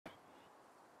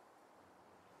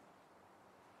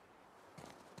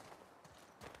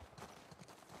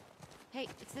Hey,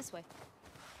 it's this way.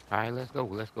 All right, let's go.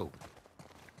 Let's go.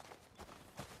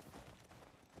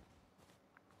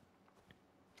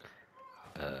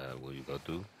 Will you go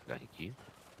through? Thank you.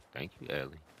 Thank you,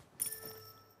 Ellie.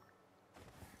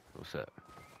 What's up?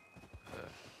 Uh,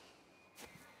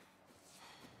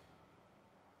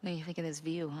 What do you think of this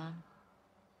view, huh?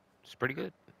 it's pretty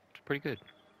good. It's pretty good.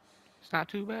 It's not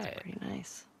too It's bad. pretty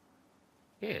nice.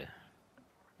 Yeah.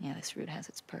 Yeah, this route has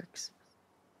its perks.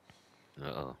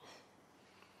 Uh-oh.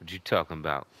 What you talking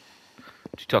about?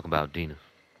 What you talking about, Dina?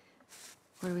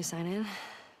 Where do we sign in?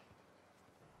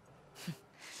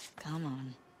 Come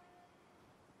on.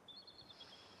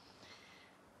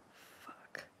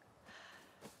 Fuck.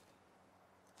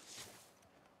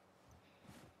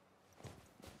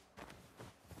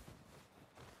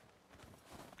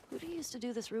 Who do you used to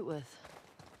do this route with?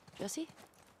 Jesse?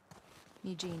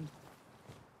 Eugene.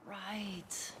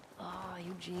 Right. Ah,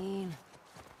 Eugene.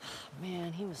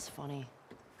 Man, he was funny.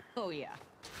 Oh, yeah.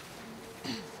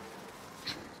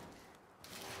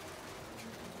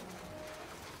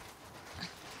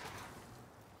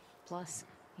 Plus,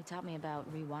 he taught me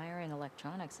about rewiring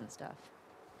electronics and stuff.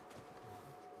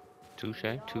 Touche,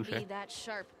 May we all touche. be that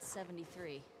sharp at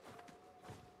 73.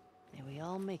 May we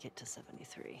all make it to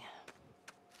 73.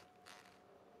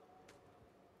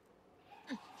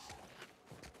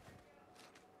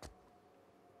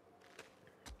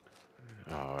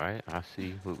 All right, I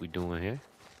see what we doing here.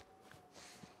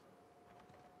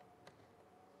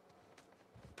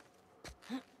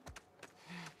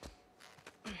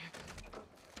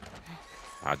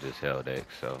 I just held X,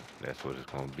 so that's what it's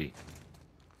gonna be.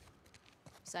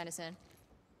 Sign us in.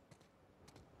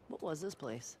 What was this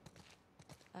place?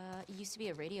 It used to be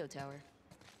a radio tower.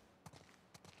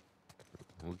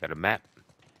 We got a map.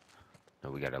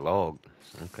 No, we got a log.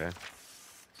 Okay.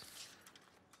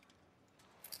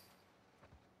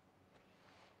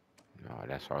 No,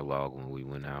 that's our log when we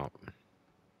went out.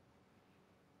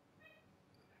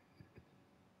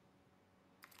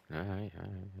 All right, all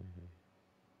right.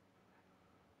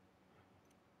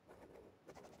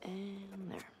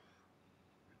 And there.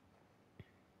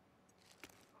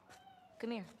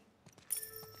 Come here.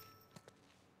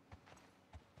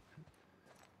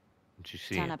 What you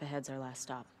see? Town up ahead's our last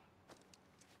stop.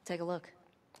 Take a look.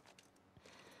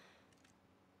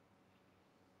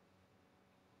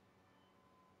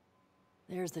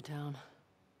 There's the town.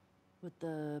 With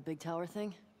the big tower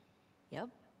thing? Yep,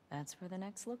 that's where the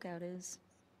next lookout is.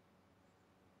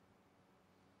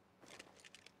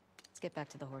 Let's get back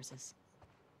to the horses.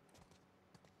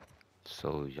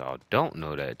 So y'all don't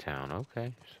know that town.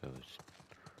 Okay, so it's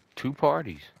two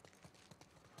parties.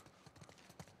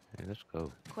 Hey, let's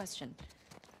go. Question.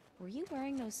 Were you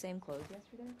wearing those same clothes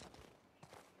yesterday?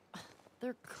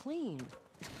 They're clean.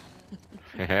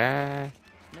 No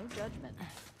judgment.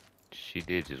 She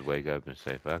did just wake up and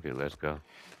say, "Fuck it, let's go."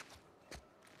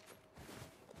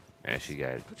 And she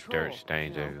got Patrol, dirt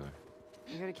stains you know. everywhere.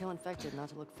 We're here to kill infected, not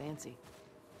to look fancy.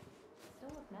 Still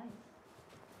look nice.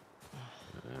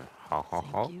 Ha ha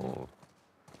ha. Thank you.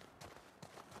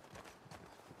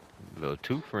 A little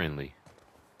too friendly.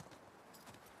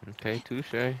 Okay,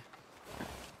 touche.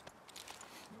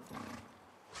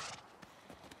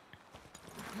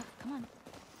 Come on.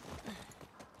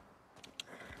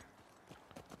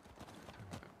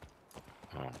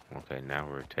 Oh, okay, now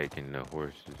we're taking the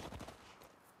horses.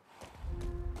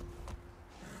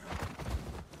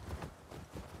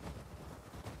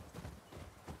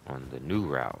 On the new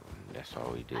route. That's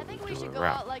all we did. I think was we do should a go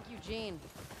route. out like Eugene.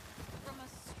 From a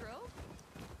stroke?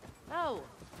 No,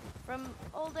 from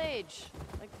old age.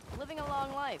 Like living a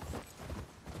long life.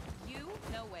 You?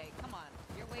 No way. Come on.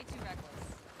 You're way too reckless.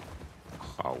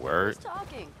 Oh, word. Who's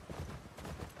talking?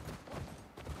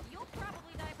 You'll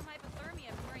probably die from hypothermia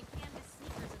from wearing canvas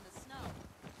sneakers in the snow.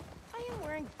 I am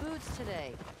wearing boots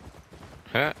today.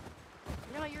 Huh?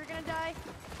 You know how you're gonna die?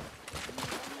 You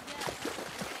only guess.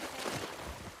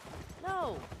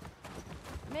 No.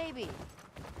 Maybe.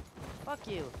 Fuck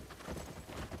you.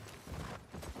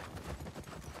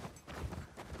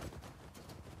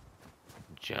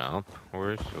 Jump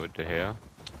horse? What the hell?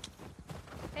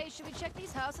 Hey, should we check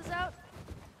these houses out?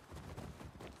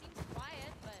 Seems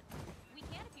quiet, but we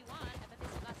can if you want. I bet they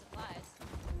still got supplies.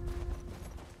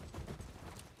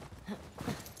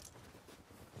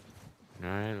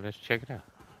 Alright, let's check it out.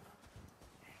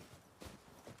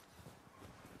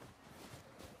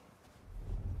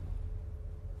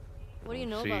 What do you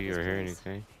know See about this or hear place?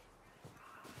 anything?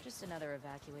 Just another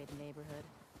evacuated neighborhood.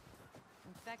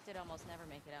 Infected almost never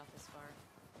make it out this far.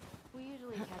 We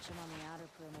usually catch them on the outer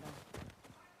perimeter.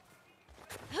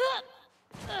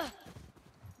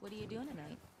 What are you doing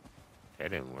tonight?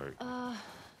 That didn't work.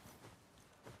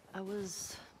 I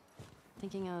was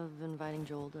thinking of inviting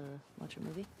Joel to watch a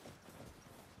movie.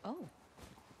 Oh.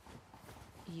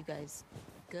 You guys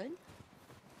good?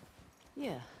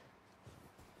 Yeah.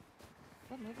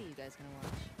 What movie you guys gonna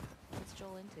watch? What's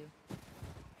Joel into?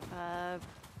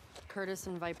 Curtis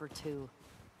and Viper 2.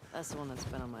 That's the one that's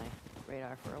been on my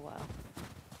radar for a while.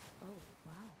 Oh,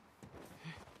 wow.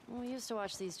 Well, we used to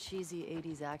watch these cheesy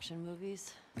 80s action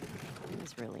movies. I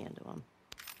was really into them.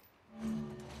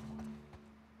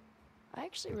 I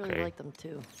actually really Okay. like them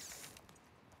too.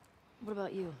 What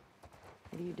about you?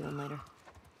 What are you doing later?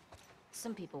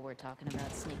 Some people were talking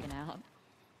about sneaking out.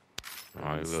 All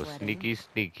right, little Sledding.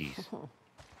 sneakies. That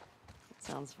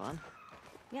sounds fun.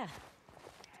 Yeah.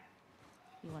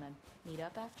 You wanna meet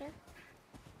up after?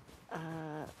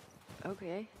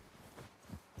 Okay.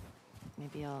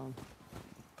 Maybe I'll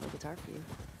play guitar for you.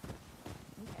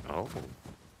 Okay. Oh.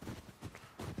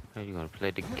 How you gonna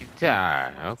play the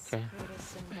guitar? What's Okay.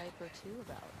 Curtis and Viper 2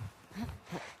 about?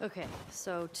 Okay,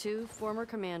 so 2 former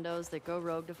commandos that go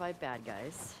rogue to fight bad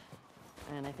guys.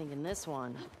 And I think in this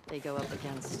one, they go up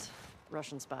against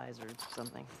Russian spies or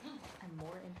something. I'm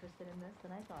more interested in this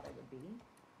than I thought I would be.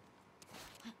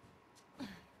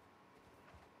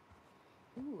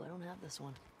 Ooh, I don't have this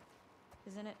one.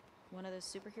 Isn't it one of those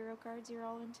superhero cards you're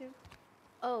all into?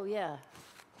 Oh, yeah.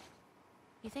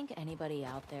 You think anybody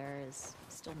out there is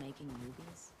still making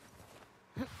movies?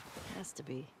 Has to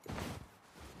be. How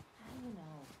do you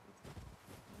know?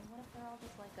 I mean, what if they're all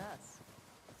just like us?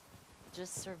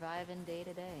 Just surviving day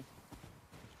to day.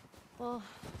 Well,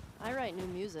 I write new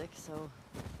music, so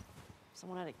if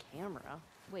someone had a camera.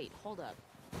 Wait, hold up.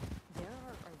 There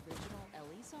are original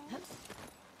Ellie songs?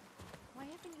 Why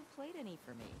haven't you played any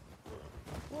for me?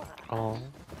 Well, Oh.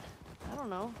 I don't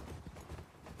know.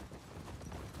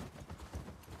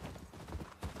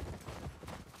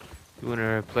 You want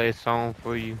her to play a song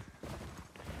for you?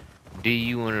 D,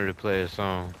 you want her to play a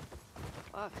song?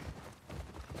 Fuck.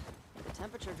 The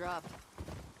temperature dropped.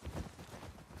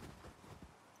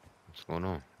 What's going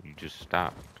on? You just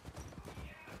stopped.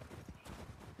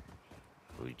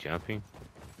 Are we jumping?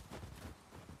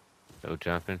 No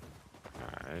jumping?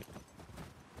 Alright.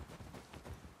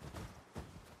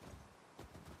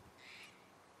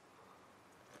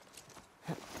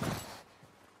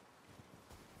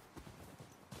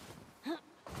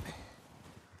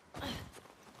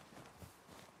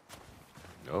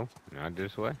 No, not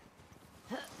this way.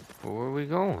 Well, where are we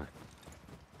going?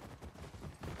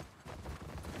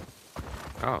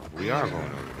 Oh, we are going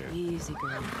over there. Easy,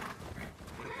 girl.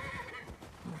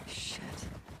 Oh, shit.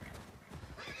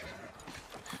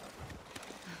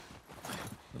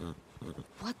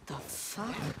 What the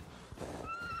fuck?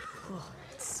 Oh,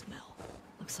 that smell.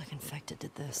 Looks like infected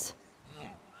did this.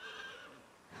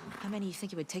 How many do you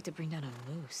think it would take to bring down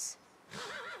a moose?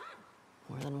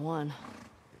 More than one.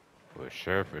 For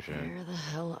sure, for sure. Where the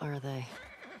hell are they?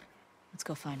 Let's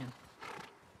go find them.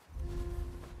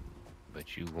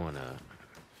 But you wanna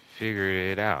figure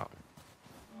it out.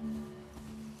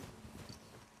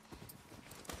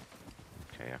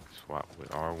 Okay, I can swap with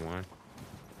R1.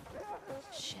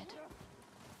 Shit.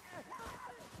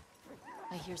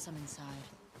 I hear some inside.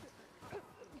 How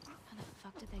the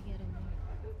fuck did they get in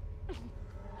there?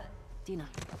 Dina,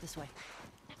 this way.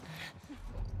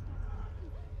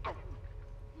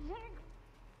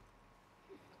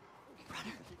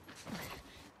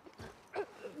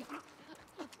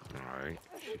 Alright,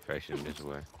 she facing this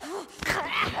way.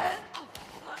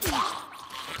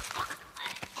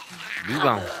 You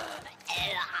gone.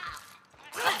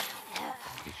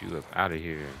 Get you up out of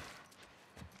here.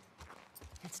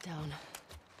 It's down.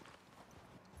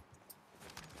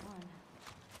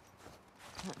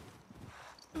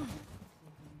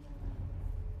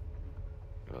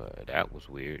 That was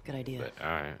weird. Good idea. But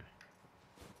alright.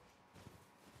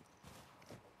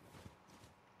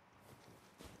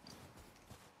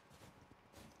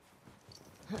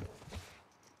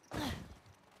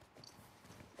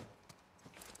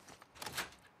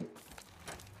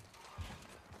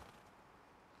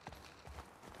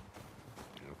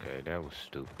 Okay, that was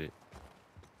stupid.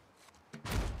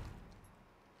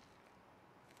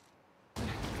 Oh,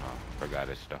 forgot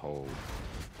it's the hold.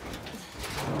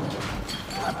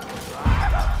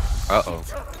 Uh-oh.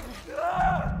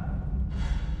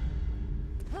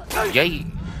 Yay!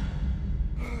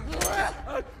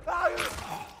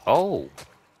 Oh!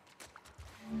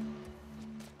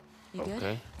 You good?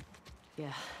 Okay.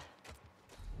 Yeah,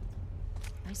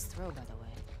 Nice throw, by the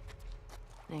way.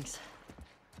 thanks.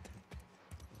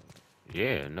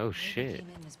 Yeah, no Whoever shit. came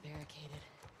in was barricaded.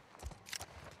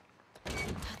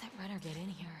 How'd that runner get in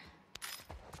here?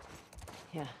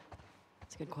 Yeah,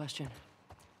 it's a good question.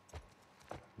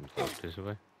 Go this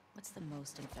way. What's the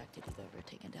most infected you've ever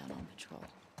taken down on patrol?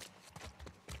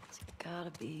 It's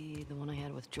gotta be the one I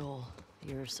had with Joel a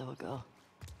year or so ago.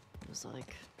 It was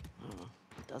like, I don't know,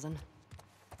 a dozen?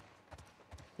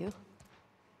 You?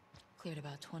 Cleared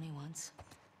about 20 once.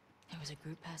 There was a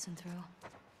group passing through.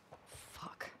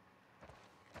 Fuck.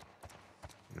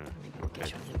 No, Maybe we'll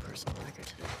get you a new personal record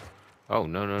today. oh,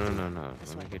 no.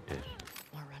 This Let me way. get this.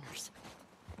 More runners.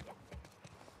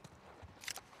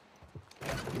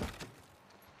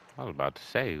 I was about to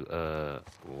say,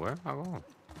 where am I going?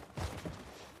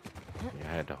 Yeah,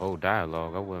 I had the whole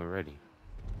dialogue. I wasn't ready.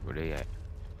 Where they at?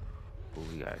 Oh,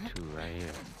 we got two right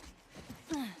here.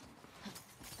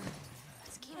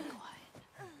 Let's keep it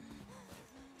quiet.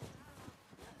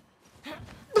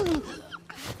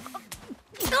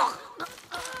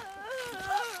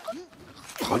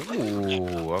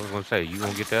 Ooh, I was gonna say, you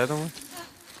gonna get the other one?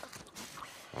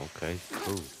 Okay,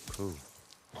 cool.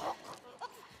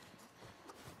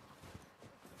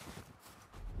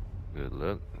 Good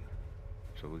luck.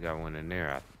 So we got one in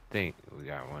there. I think we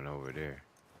got one over there.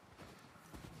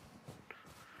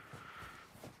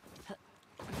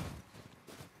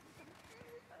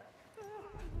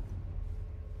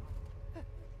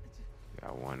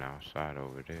 Got one outside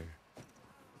over there.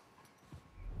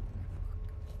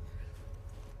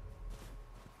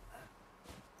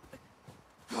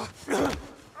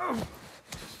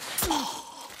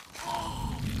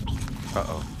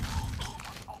 Uh-oh.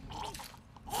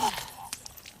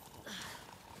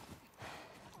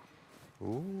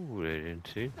 Ooh, they didn't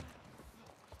see.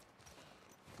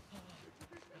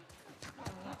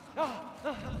 Oh.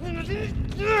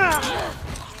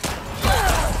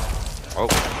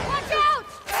 Watch out!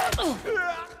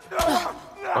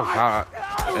 Oh, God.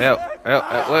 L,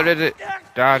 what is it?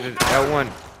 Dodge it, L1.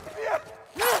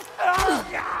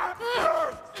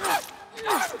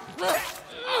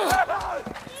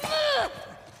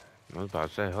 I was about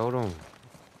to say, hold on.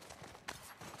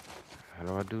 How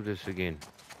do I do this again?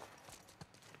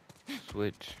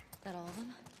 Switch. That all of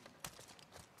them?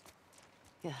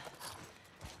 Yeah.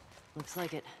 Looks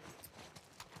like it.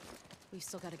 We've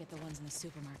still got to get the ones in the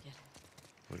supermarket.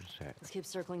 What is that? Let's keep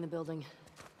circling the building.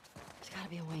 There's gotta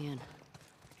be a way in.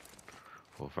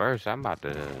 Well, first, I'm about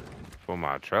to, for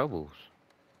my troubles,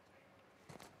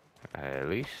 I at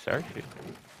least search it.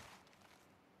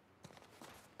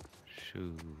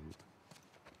 Shoot.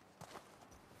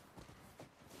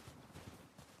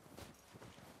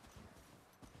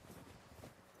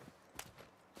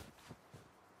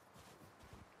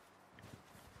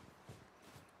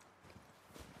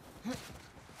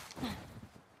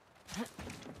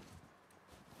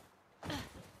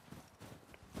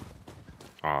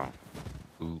 Oh,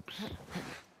 oops. Help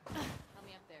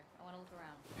me up there. I want to look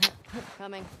around.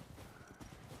 Coming.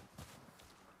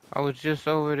 I was just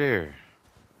over there.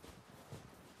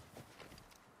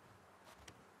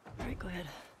 All right, go ahead.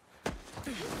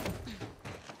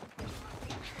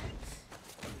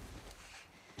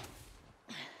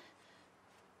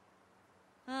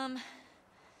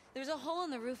 There's a hole in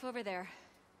the roof over there.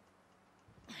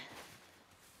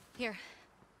 Here.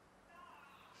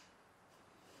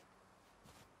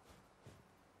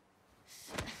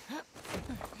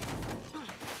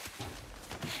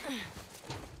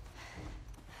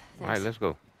 All right, let's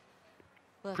go.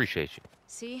 Look, Appreciate you.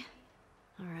 see?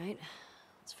 All right.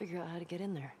 Let's figure out how to get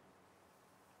in there.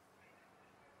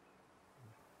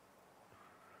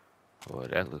 Well,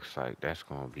 that looks like that's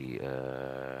gonna be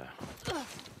over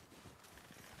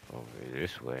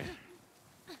this way.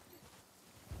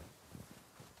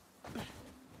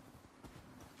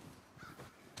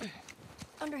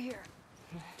 Under here.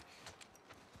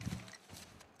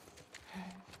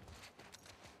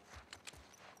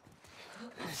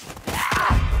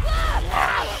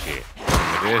 Shit.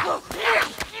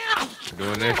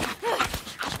 Doing this.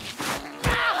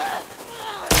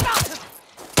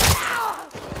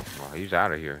 Oh, he's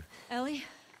out of here. Ellie?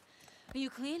 Are you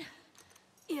clean?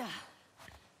 Yeah.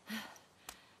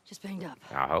 Just banged up.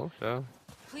 I hope so.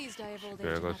 Please die of old age.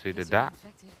 Better and go not see the because you're doc.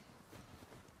 infected.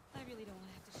 I really don't want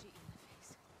to have to shoot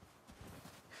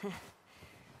you in the face.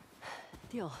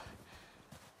 Deal.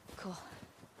 Cool.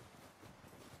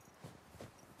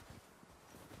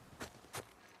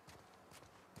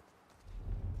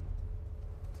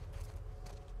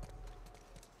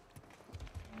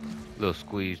 Little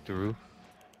squeeze through.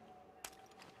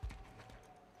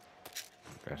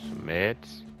 Got some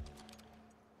meds.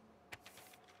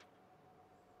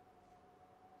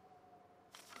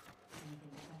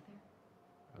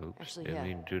 Oops, Actually, didn't yeah.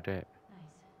 mean to do that.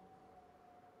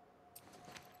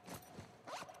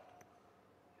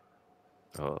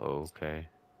 Nice. Uh-oh, okay.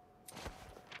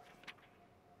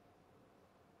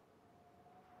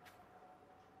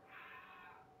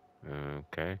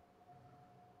 Okay.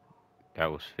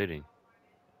 That was fitting.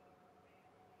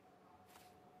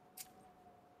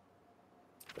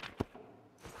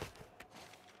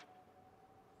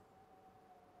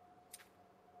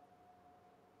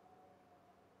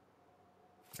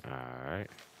 Alright.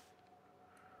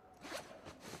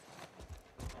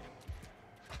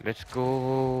 Let's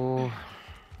go.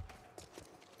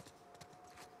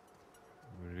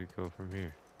 Where do we go from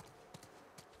here?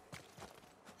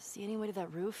 See any way to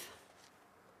that roof?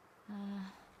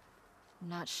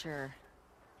 Not sure.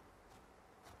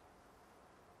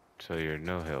 So you're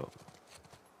no help.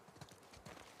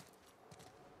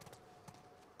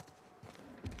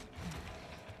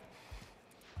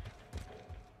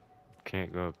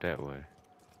 Can't go up that way.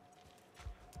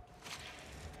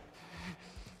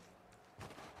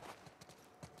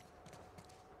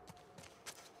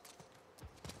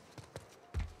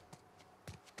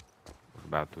 What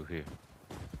about through here?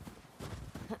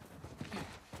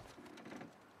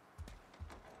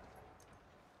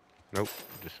 Nope,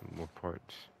 just some more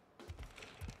parts.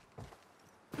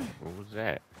 What was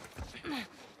that?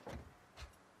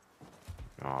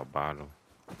 Oh, a bottle.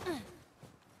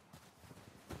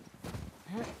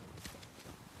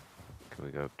 Can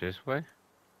we go up this way?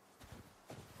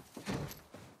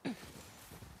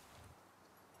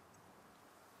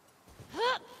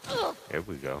 There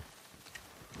we go.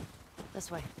 This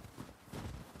way.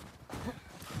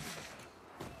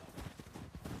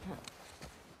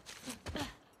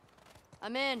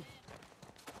 I'm in.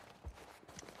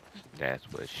 That's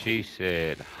what she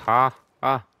said. Ha,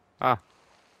 ha, ha.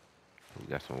 We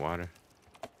got some water.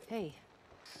 Hey,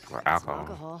 Or some alcohol.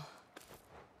 alcohol.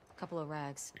 Couple of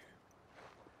rags.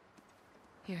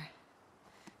 Here,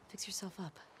 fix yourself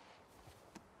up.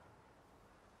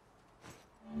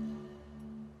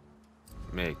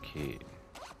 Med kit.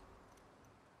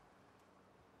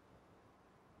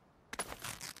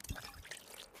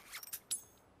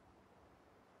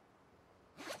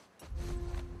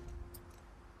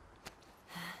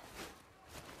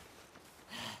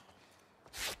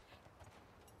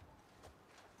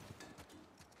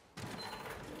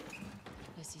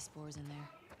 I see spores in there.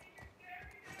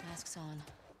 Mask's on.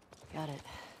 Got it.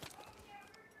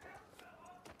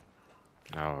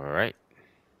 All right.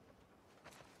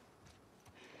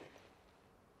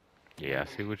 Yeah, I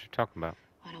see what you're talking about.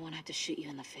 I don't want to have to shoot you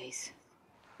in the face.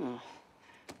 Oh,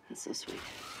 that's so sweet.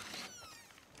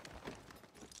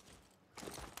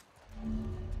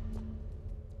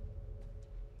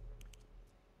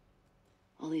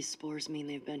 All these spores mean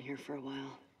they've been here for a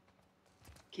while.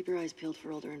 Keep your eyes peeled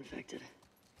for older infected.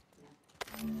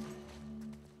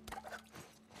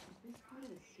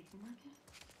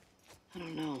 I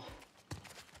don't know.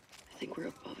 I think we're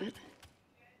above it.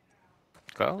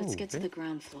 Go. Let's get to bitch. the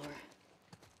ground floor.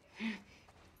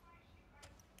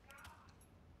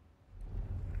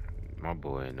 My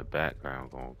boy in the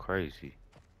background going crazy.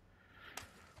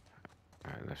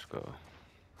 All right, let's go.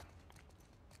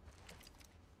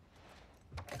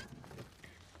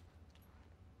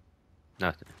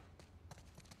 Nothing.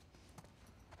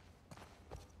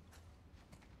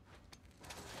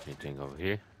 Anything over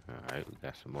here? All right, we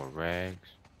got some more rags.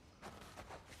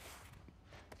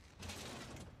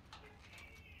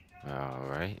 All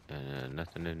right, and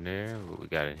nothing in there. What we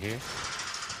got in here?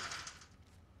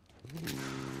 Ooh,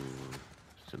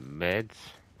 some meds.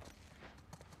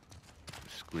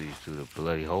 Squeeze through the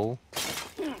bloody hole.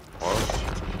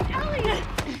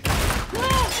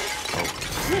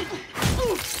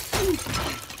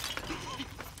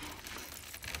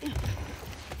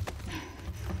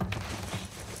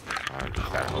 I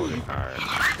just gotta hold it. Alright.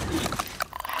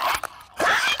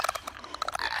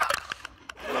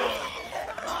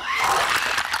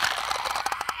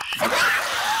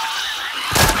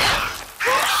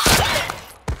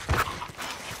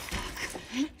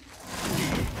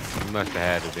 You must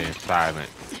have had to been silent.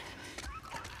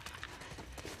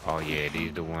 Oh yeah,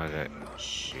 these the ones that.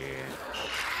 Yeah.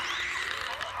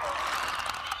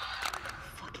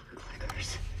 Fucking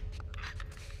clickers.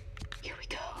 Here we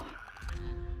go.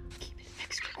 Keep it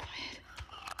extra quiet.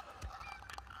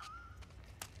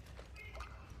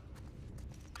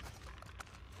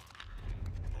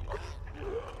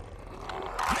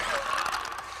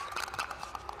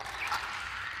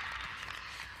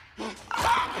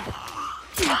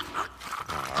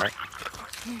 All right.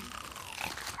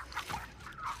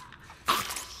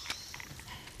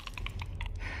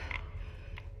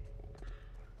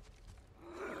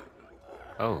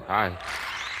 Oh, hi.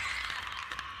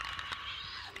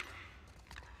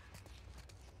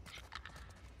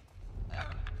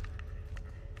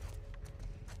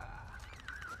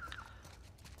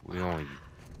 We on you.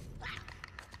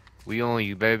 We on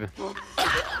you, baby.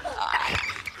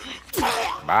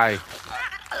 Bye.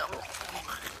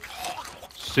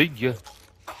 See ya. Is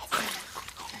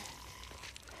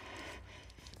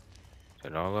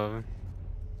that all of them?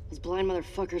 Those blind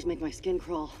motherfuckers make my skin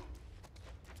crawl.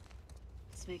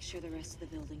 Let's make sure the rest of the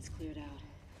building's cleared out.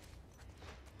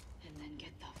 And then get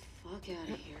the fuck out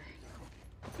of here.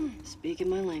 Speaking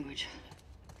my language.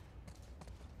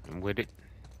 I'm with it.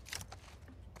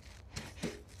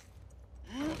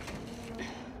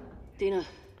 Dina.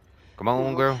 Come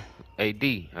on, girl. Hey,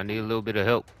 D, I need a little bit of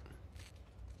help.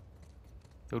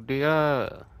 Yo, D,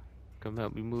 come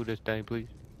help me move this thing, please.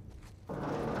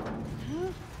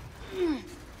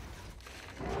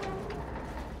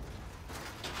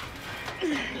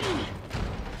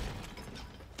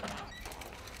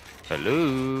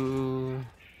 Hello.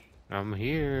 I'm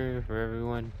here for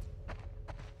everyone.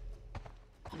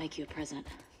 I'll make you a present.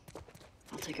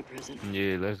 I'll take a present.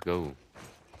 Yeah, let's go.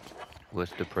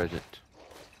 What's the present?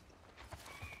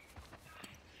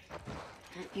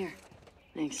 Here.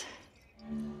 Thanks.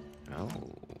 Oh.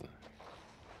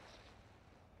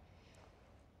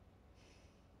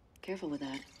 Careful with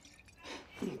that.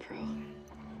 I'm a pro.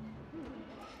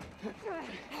 We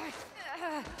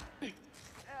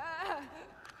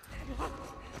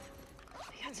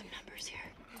got some numbers here.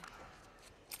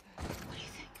 What do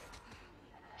you think?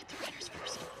 Hit the runners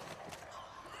first.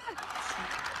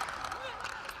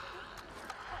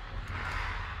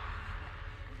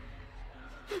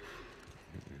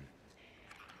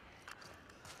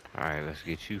 Alright, let's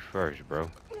get you first,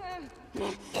 bro.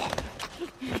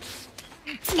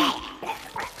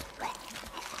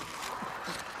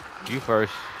 You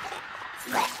first.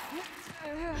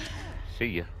 See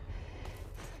ya.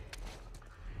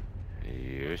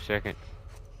 You're second.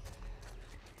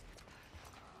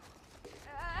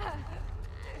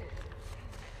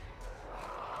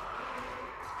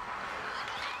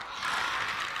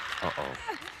 Uh-oh.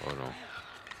 Hold on.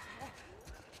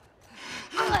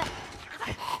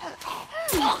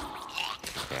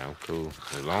 Okay, I'm cool.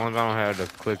 As long as I don't have the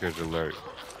clickers alert.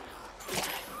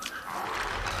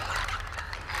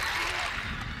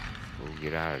 We'll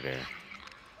get out of there.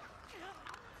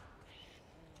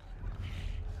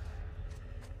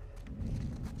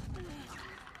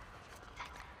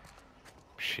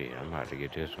 Shit, I'm about to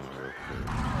get this one real quick.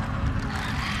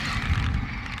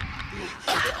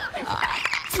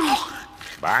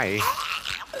 Bye.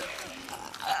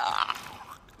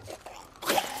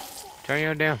 Turn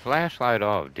your damn flashlight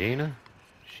off, Dina.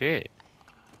 Shit.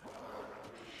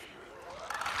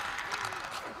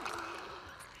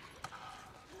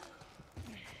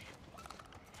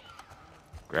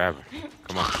 Grab her.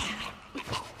 Come on.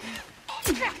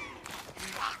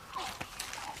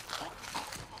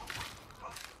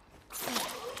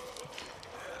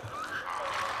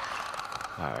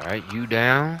 Alright, you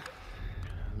down.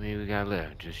 How many we got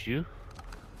left? Just you?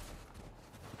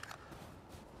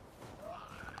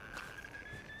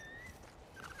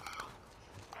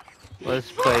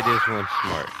 Let's play this one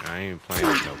smart. I ain't playing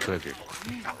with no clicker.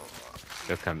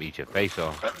 They'll come eat your face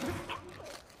off.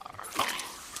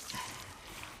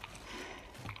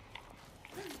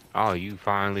 Oh, you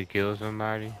finally killed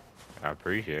somebody? I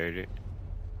appreciate it.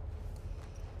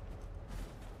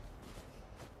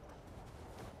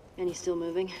 And he's still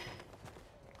moving?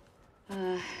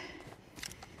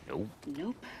 Nope.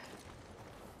 Nope.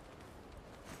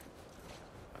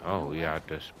 Oh, we got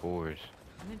the spores.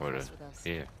 I'm Or the, impressed with us.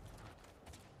 yeah.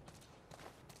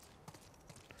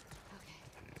 Okay,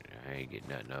 I ain't getting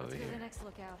nothing over to here. the next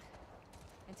lookout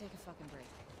and take a fucking break.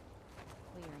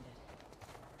 We earned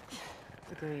it.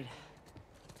 Agreed.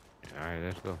 Alright,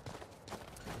 let's go.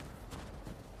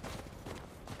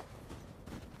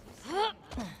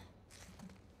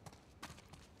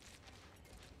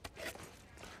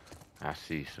 I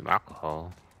see some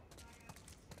alcohol.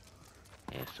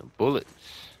 And some bullets.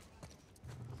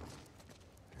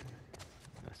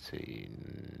 Let's see,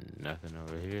 nothing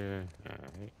over here.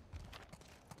 Alright.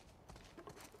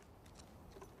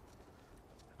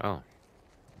 Oh,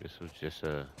 this was just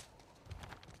a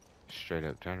straight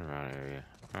up turnaround area.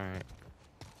 Alright.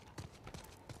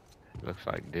 Looks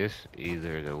like this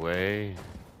either the way.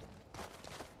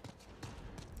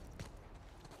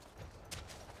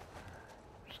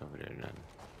 It's over there, nothing.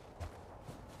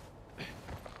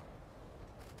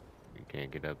 You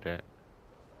can't get up that.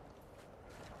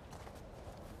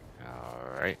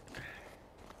 Alright.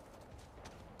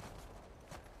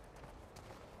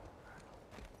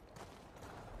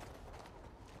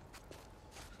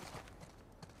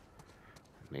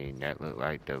 I mean, that looked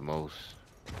like the most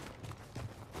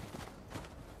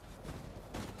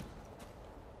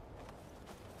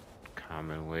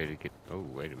common way to get. Oh,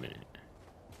 wait a minute.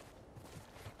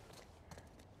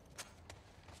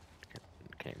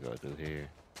 Go through here.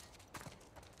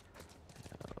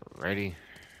 Ready?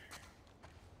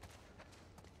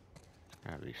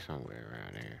 Gotta be somewhere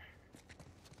around here.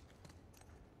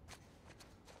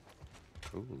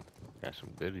 Ooh, got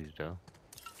some goodies though.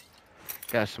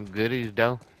 Got some goodies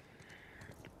though.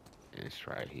 It's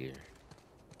right here.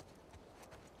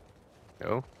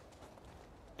 Oh, is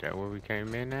that where we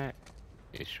came in at?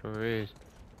 It sure is.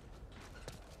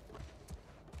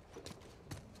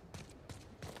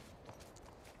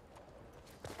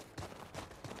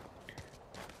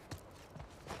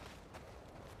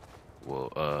 Well,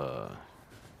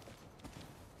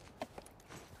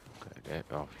 cut that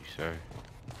off you, sir.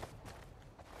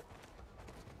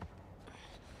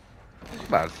 I was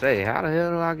about to say, how the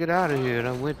hell do I get out of here?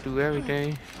 I went through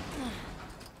everything.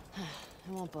 It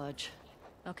won't budge.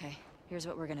 Okay, here's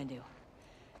what we're gonna do.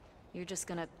 You're just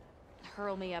gonna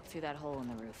hurl me up through that hole in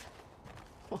the roof.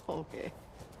 Okay.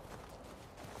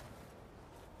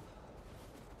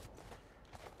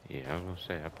 Yeah, I was gonna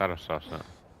say, I thought I saw something.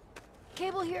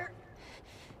 Cable here.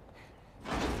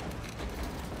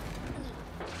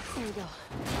 There we go.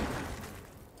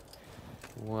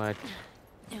 What?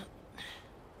 Yeah.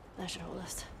 That should hold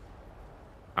us.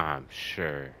 I'm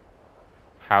sure.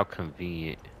 How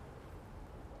convenient.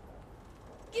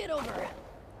 Get over it.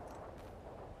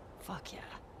 Fuck yeah.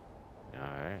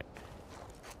 Alright.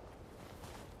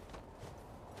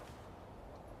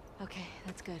 Okay,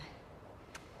 that's good.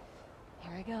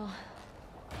 Here I go.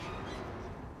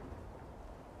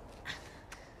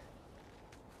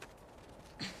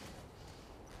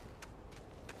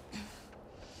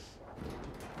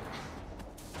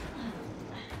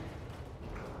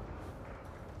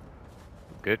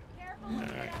 Good?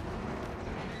 Alright.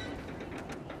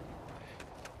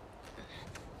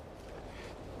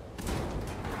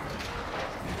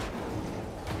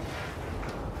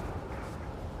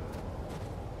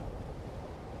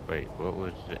 Wait, what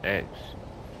was the X?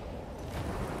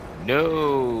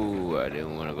 No, I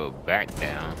didn't want to go back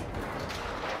down.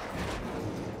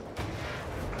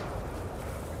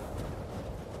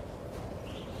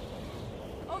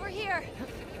 Over here!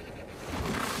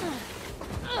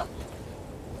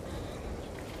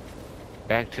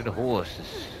 Back to the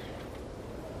horses.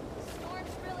 Storm's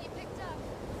really picked up.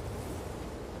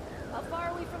 How far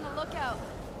are we from the lookout?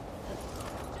 Just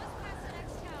past the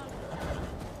next town.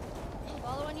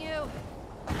 Following you.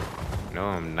 No,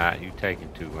 I'm not. You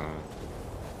taking too long.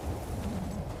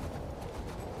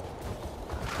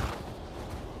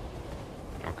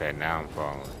 Okay, now I'm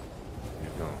following.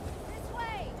 Keep going. This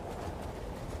way!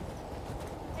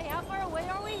 Hey, how far away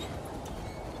are we? A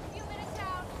few minutes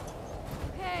out.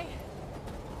 Okay.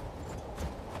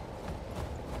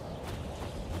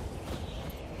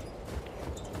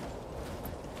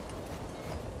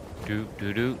 Do.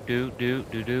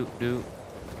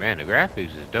 Man, the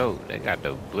graphics is dope. They got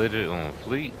the blizzard on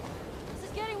fleet. This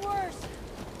is getting worse.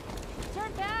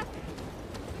 Turn back.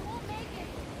 We won't make it.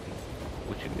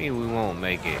 What you mean we won't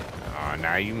make it? Oh,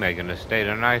 now you making us stay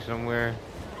the night somewhere?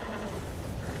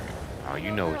 Oh,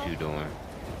 you know what you doing.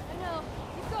 I know.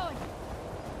 Keep going.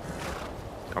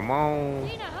 Come on.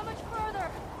 Dina, how much further?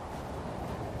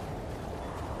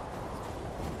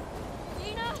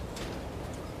 Dina?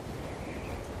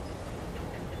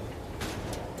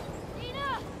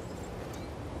 Dina?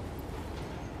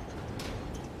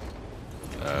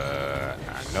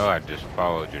 I know I just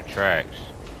followed your tracks.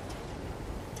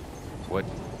 What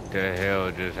the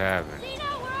hell just happened? Dina,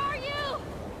 where are you?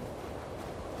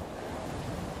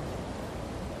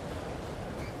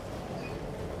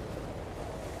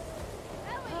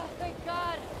 Ellie! Oh, thank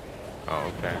God.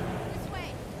 Oh, okay. This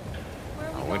way. Where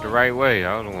are we I went the going? right way.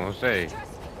 I was gonna say.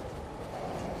 Trust me.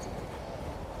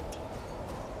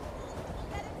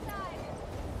 Head inside.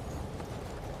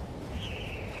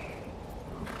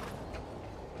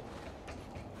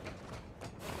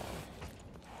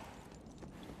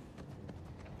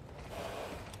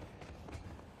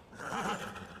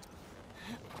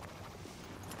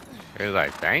 They're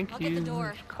like, thank I'll get the you. door.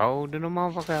 It's cold in the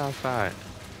motherfucker outside.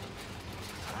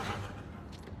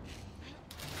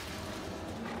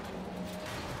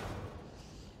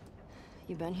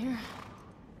 You been here?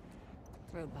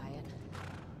 Rode by it.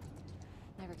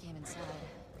 Never came inside.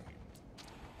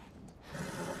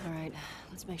 All right,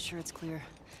 let's make sure it's clear.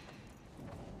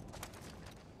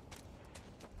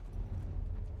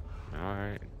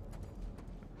 Alright.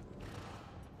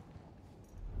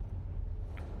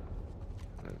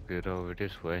 Look good over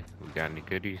this way. We got any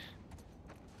goodies?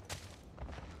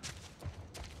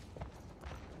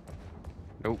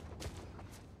 Nope.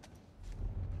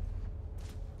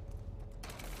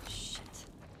 Shit.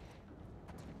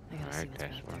 I gotta see Alright, what's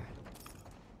that's back one. there.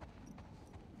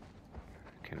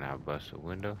 Can bust a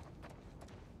window?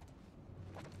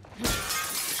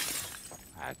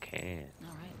 I can.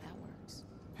 All right, that works.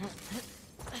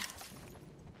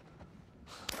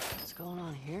 What's going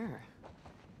on here?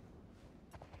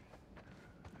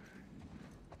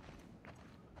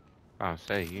 I'll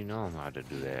say, you know how to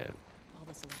do that. All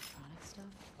this electronic stuff.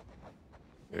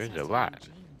 There's This a has to be lot.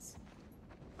 Eugene's.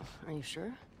 Are you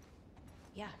sure?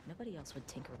 Yeah, nobody else would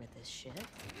tinker with this shit.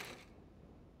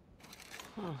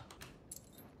 Huh.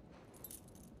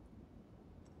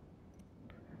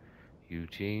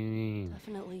 Eugene.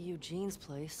 Definitely Eugene's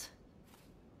place.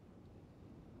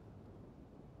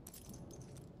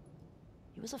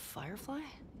 He was a firefly?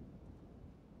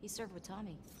 He served with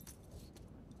Tommy.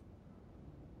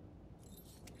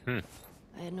 I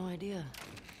had no idea.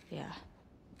 Yeah.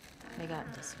 They got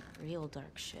into some real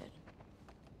dark shit.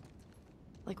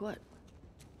 Like what?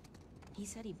 He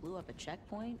said he blew up a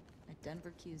checkpoint at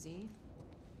Denver QZ,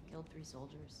 killed 3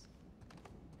 soldiers,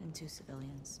 and 2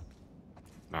 civilians.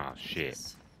 Oh, shit.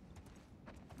 Jesus.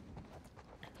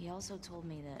 He also told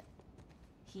me that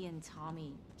he and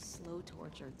Tommy slow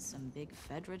tortured some big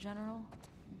Fedra general.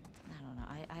 I don't know.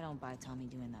 I don't buy Tommy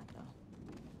doing that,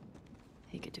 though.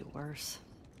 He could do worse.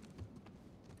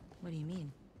 What do you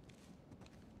mean?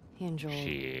 He and Joel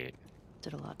Shit.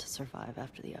 did a lot to survive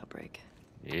after the outbreak.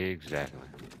 Exactly.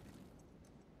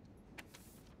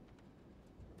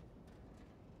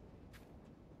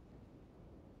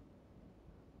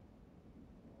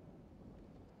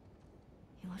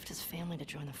 He left his family to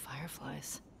join the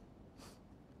Fireflies.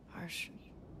 Harsh.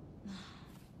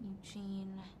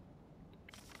 Eugene.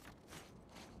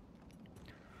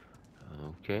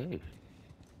 Okay.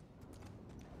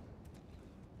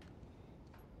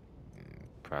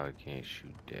 Probably can't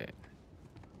shoot that.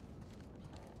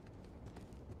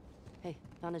 Hey,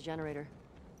 found a generator.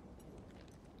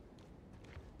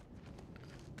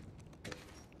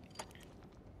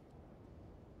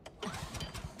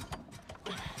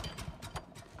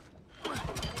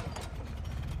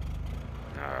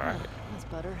 Alright. That's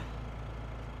better.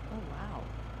 Oh, wow.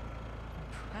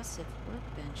 Impressive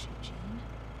workbench, Eugene.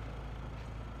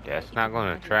 That's You not could gonna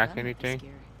ride your attract gun with this anything?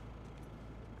 gear.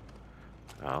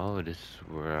 Oh, this is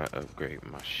where I upgrade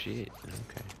my shit.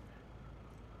 Okay.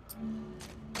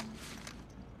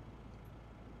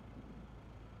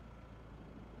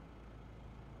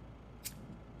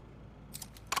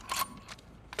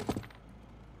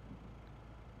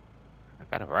 I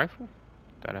got a rifle?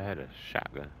 Thought I had a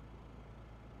shotgun.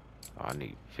 Oh, I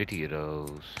need 50 of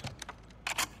those.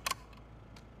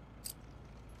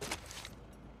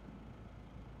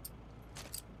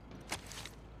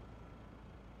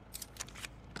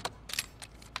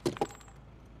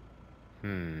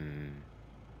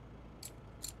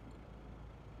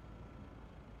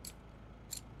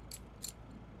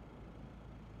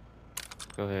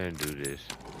 Go ahead and do this.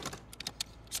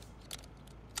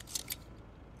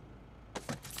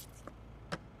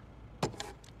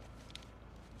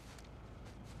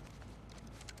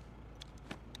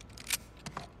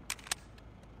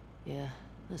 Yeah,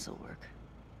 this'll work.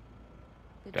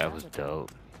 Good That job was with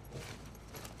dope.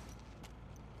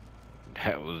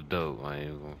 That was dope. I ain't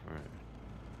even going for it.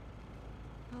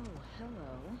 Oh,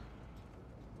 hello.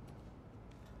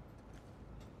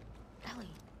 Ellie,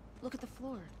 look at the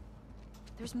floor.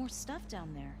 There's more stuff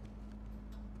down there.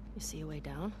 You see a way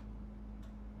down?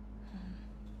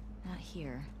 Not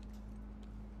here.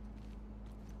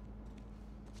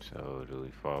 So, do we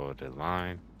follow the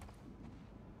line?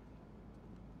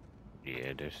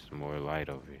 Yeah, there's more light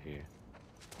over here.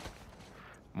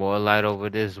 More light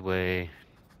over this way.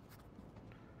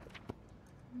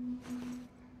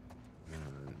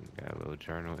 Got a little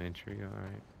journal entry,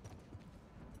 alright.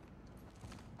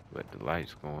 But the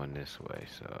light's going this way,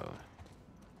 so...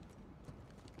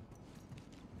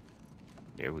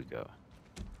 Here we go.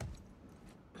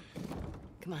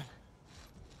 Come on.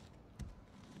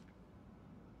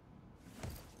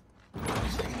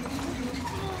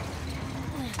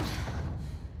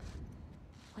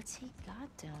 What's he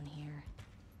got down here?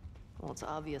 Well, it's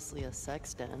obviously a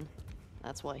sex den.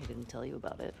 That's why he didn't tell you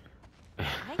about it. I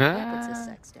hope it's a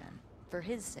sex den. For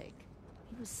his sake.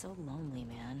 He was so lonely,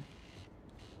 man.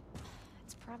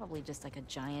 It's probably just like a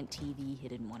giant TV he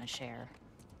didn't want to share.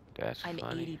 That's I'm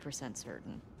funny. 80%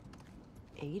 certain.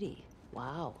 80?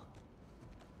 Wow.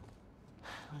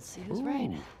 Let's see who's right.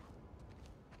 Ooh.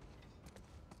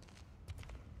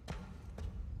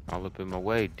 All up in my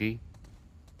way, D.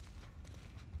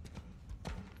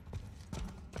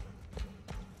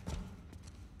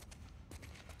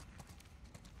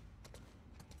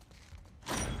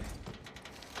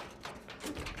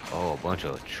 Oh, a bunch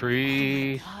of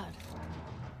trees. God,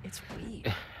 it's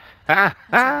weed. That's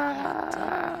a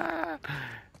lot.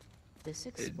 This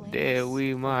explains. Dead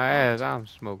weed a my lot. ass. I'm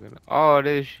smoking all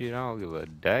this shit. I don't give a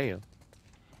damn.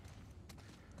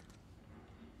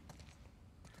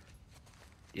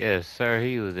 Yes, sir.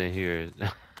 He was in here.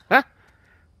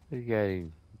 He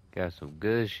got some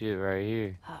good shit right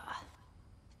here. Ah,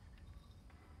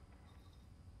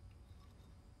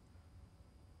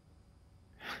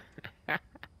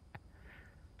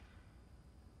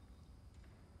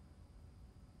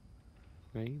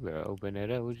 Man, you better open that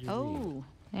up. What you mean? Oh,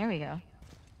 there we go.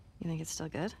 you think it's still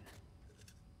good?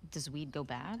 Does weed go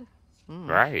bad?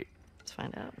 Right. Let's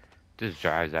find out. This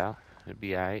dries out. It'll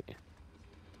be alright.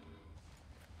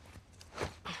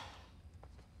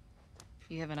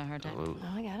 You having a hard time? Oh, No,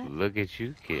 I got it. look at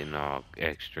you getting all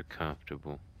extra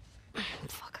comfortable.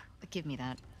 Fuck. Give me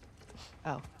that.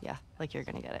 Oh, yeah, like you're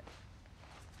gonna get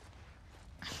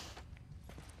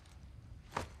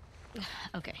it.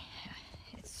 Okay.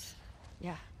 It's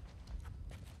Yeah.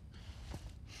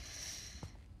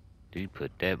 Dude,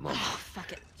 put that oh, mother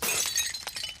fuck it.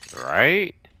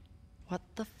 right. What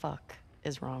the fuck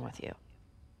is wrong with you?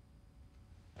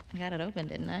 I got it open,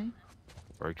 didn't I?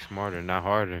 Work smarter, not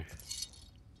harder.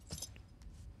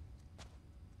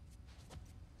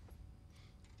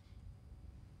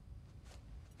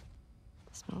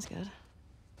 Smells good.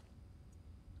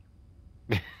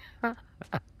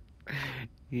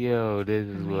 Yo, this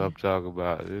is what mean- I'm talking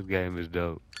about. This game is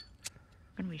dope.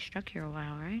 We're gonna be stuck here a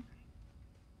while, right?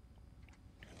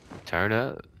 Turn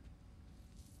up.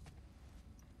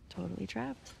 Totally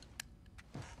trapped.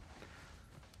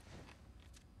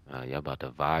 Y'all about to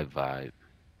vibe.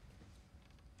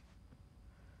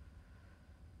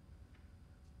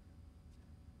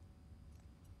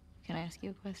 Can I ask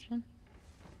you a question?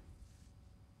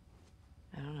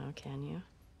 I don't know, can you?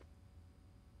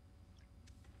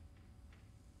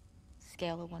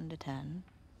 Scale of 1 to 10.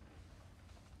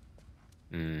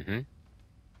 Mm-hmm.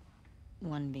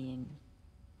 1 being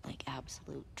like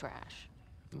absolute trash,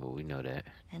 Well, we know that.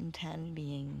 and 10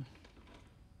 being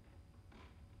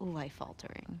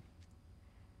life-altering.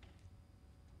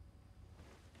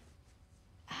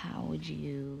 How would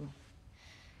you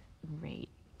rate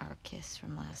our kiss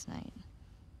from last night?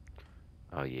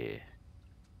 Oh, yeah.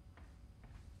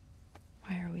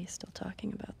 Why are we still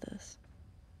talking about this?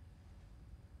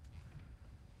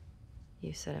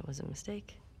 You said it was a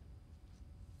mistake.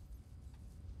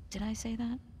 Did I say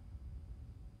that?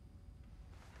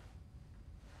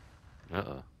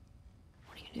 Uh-oh.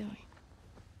 What are you doing?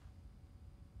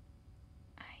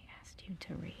 I asked you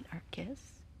to rate our kiss.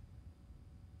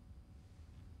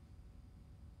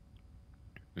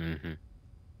 Mm-hmm.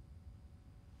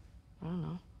 I don't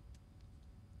know.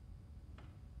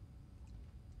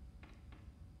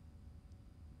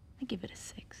 I give it a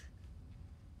 6.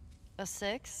 A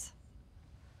 6?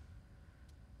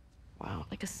 Wow.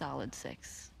 Like a solid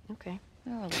 6. Okay.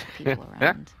 There are a lot of people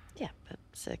around. Yeah, but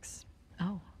 6.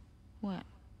 Oh, what?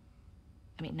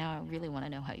 I mean, now I really want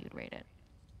to know how you'd rate it.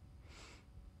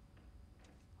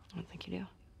 I don't think you do.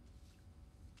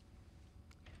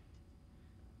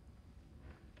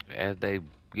 As they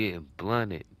getting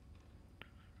blunted.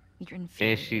 You're And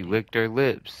infuriating. she licked her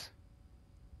lips.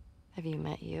 Have you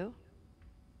met you?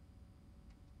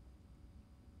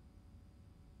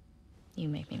 You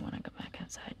make me want to go back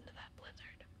outside into that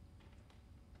blizzard.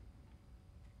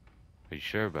 Are you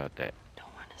sure about that? No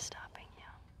one is stopping you.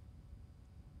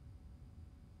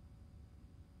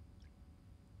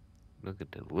 Look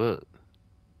at the look.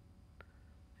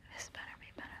 This better be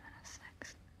better than a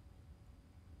 6.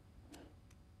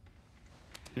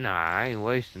 Nah, I ain't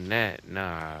wasting that.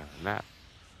 Nah.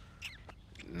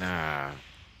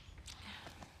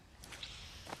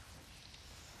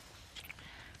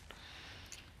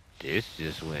 This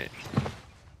just went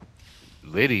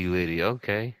litty,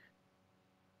 okay.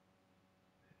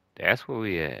 That's where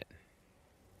we at.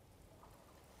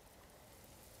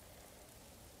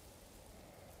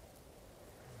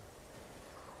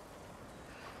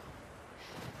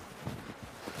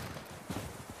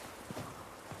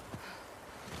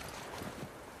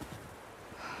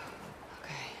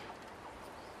 Okay.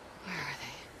 Where are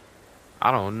they?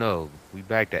 I don't know. We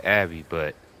back to Abby,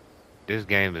 but this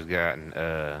game has gotten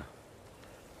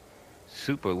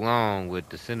super long with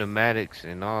the cinematics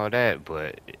and all that,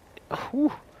 but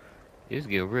whew, it's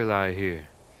getting real out here.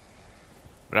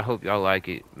 But I hope y'all like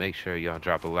it. Make sure y'all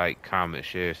drop a like, comment,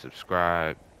 share,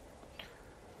 subscribe.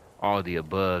 All the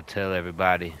above. Tell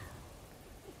everybody.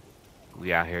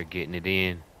 We out here getting it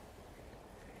in.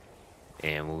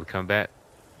 And when we come back,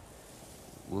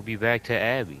 we'll be back to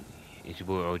Abby. It's your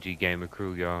boy OG Gamer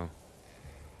Krug, y'all.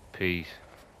 Peace.